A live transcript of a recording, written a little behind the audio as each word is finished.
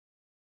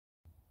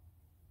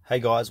Hey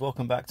guys,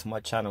 welcome back to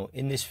my channel.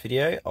 In this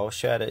video, I'll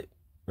show how to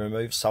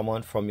remove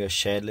someone from your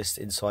shared list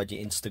inside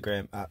your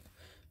Instagram app.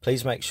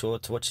 Please make sure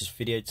to watch this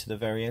video to the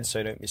very end so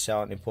you don't miss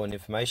out on important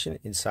information.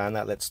 In saying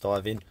that, let's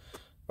dive in.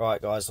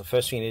 Alright guys, the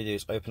first thing you need to do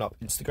is open up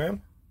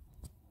Instagram.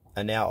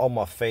 And now on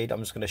my feed,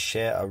 I'm just going to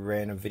share a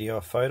random video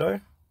or photo.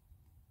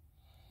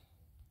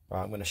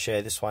 Right, I'm going to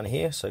share this one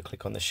here, so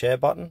click on the share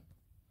button.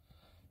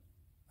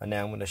 And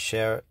now I'm going to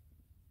share it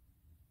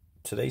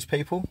to these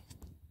people.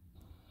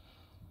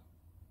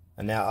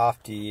 And now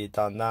after you've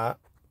done that,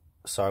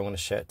 so I'm going to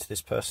share it to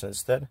this person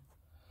instead.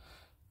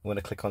 I'm going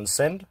to click on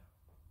send.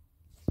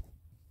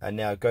 And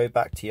now go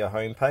back to your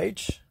home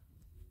page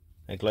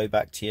and go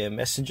back to your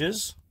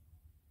messages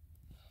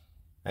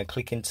and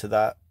click into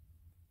that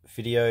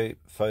video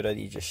photo that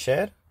you just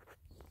shared.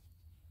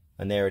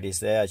 And there it is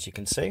there, as you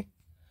can see.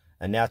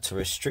 And now to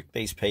restrict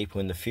these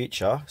people in the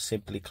future,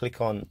 simply click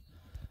on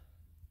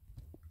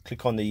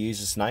the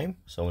user's name.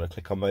 So I'm going to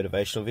click on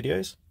motivational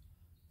videos.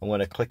 I'm going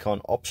to click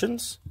on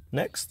options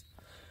next,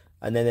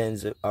 and then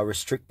there's a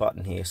restrict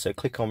button here, so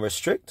click on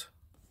restrict.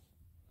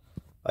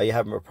 Are you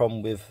having a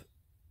problem with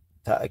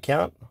that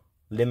account?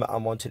 Limit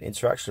unwanted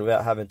interaction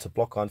without having to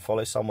block or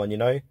unfollow someone you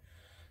know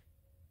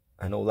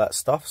and all that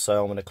stuff.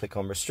 So I'm going to click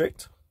on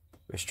restrict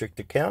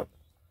account,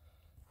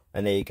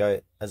 and there you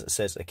go, as it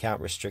says, account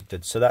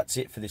restricted. So that's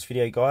it for this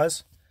video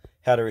guys,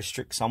 how to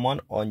restrict someone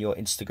on your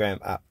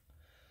Instagram app.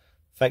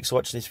 Thanks for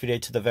watching this video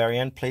to the very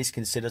end. Please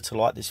consider to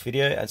like this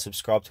video and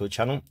subscribe to our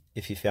channel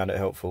if you found it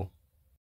helpful.